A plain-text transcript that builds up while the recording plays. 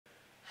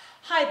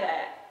Hi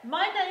there,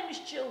 my name is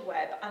Jill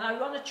Webb and I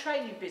run a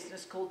training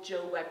business called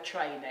Jill Webb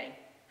Training.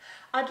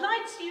 I'd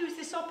like to use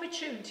this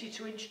opportunity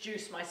to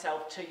introduce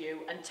myself to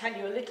you and tell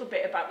you a little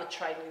bit about the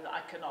training that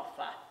I can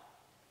offer.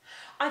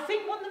 I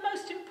think one of the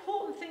most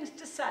important things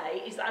to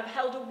say is that I've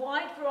held a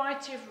wide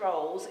variety of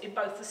roles in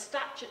both the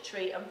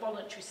statutory and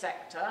voluntary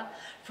sector,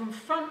 from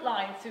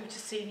frontline through to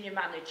senior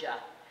manager.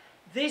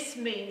 This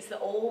means that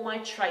all my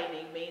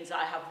training means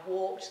I have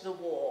walked the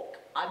walk.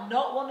 I'm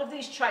not one of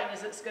these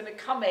trainers that's going to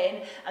come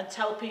in and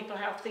tell people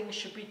how things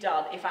should be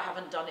done if I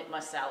haven't done it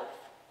myself.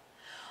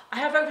 I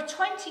have over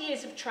 20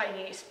 years of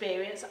training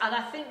experience, and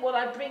I think what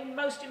I bring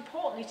most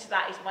importantly to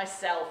that is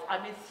myself.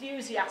 I'm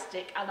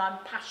enthusiastic and I'm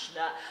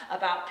passionate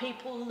about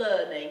people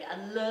learning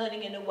and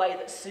learning in a way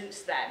that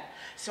suits them.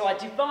 So I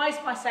devise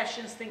my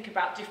sessions, think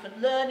about different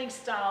learning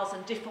styles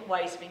and different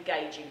ways of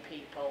engaging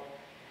people.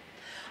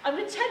 I'm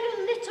going to tell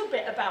you a little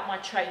bit about my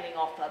training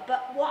offer,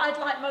 but what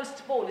I'd like most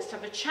of all is to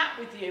have a chat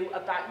with you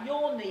about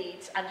your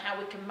needs and how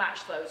we can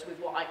match those with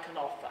what I can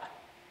offer.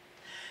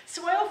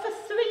 So I offer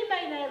three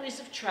main areas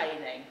of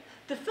training.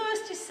 The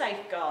first is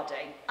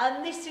safeguarding,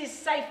 and this is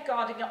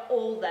safeguarding at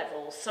all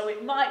levels. So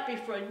it might be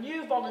for a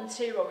new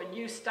volunteer or a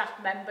new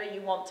staff member,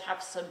 you want to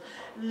have some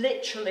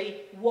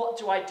literally, what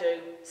do I do,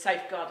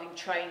 safeguarding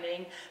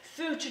training,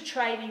 through to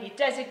training your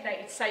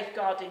designated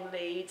safeguarding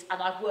leads, and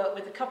I've worked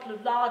with a couple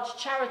of large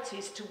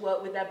charities to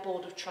work with their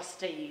board of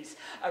trustees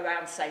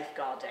around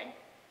safeguarding.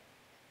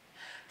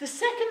 The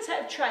second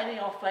set of training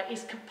offer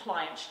is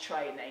compliance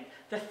training,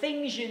 the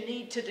things you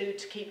need to do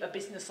to keep a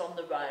business on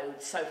the road.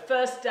 So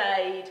first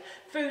aid,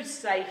 food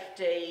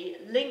safety,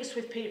 links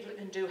with people that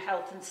can do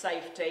health and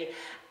safety,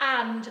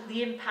 and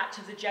the impact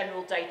of the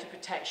general data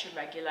protection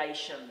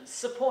regulations,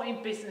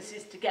 supporting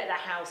businesses to get their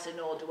house in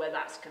order where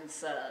that's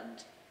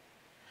concerned.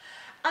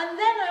 And then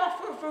I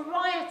offer a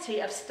variety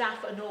of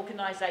staff and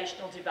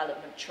organisational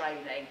development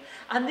training,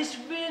 and this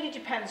really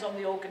depends on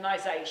the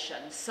organisation.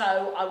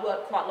 So I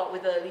work quite a lot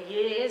with early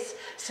years,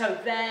 so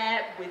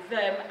there with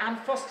them and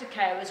foster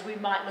carers we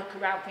might look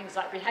around things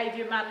like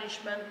behaviour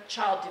management,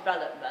 child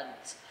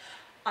development.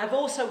 I've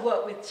also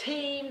worked with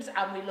teams,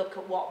 and we look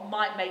at what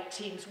might make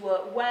teams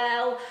work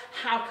well,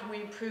 how can we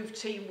improve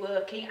team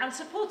working, and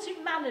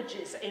supporting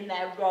managers in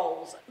their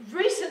roles.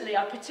 Recently,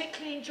 I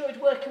particularly enjoyed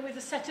working with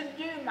a set of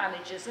new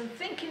managers and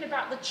thinking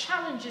about the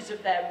challenges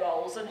of their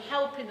roles and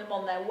helping them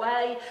on their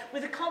way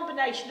with a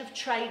combination of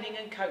training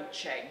and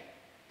coaching.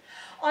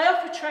 I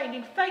offer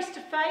training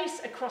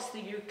face-to-face across the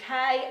UK.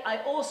 I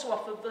also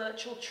offer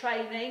virtual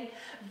training.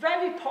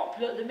 Very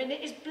popular at the minute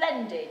is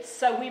blended.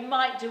 So we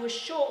might do a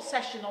short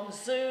session on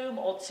Zoom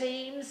or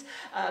Teams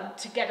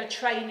to get a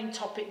training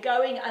topic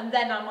going, and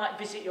then I might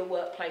visit your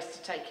workplace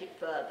to take it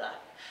further.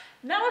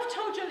 Now I've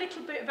told you a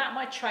little bit about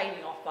my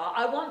training offer,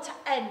 I want to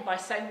end by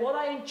saying what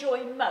I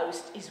enjoy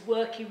most is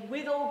working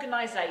with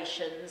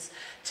organisations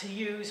to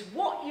use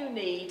what you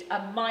need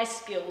and my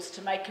skills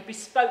to make a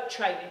bespoke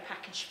training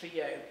package for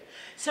you.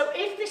 So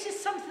if this is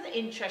something that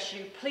interests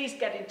you, please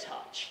get in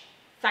touch.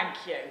 Thank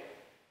you.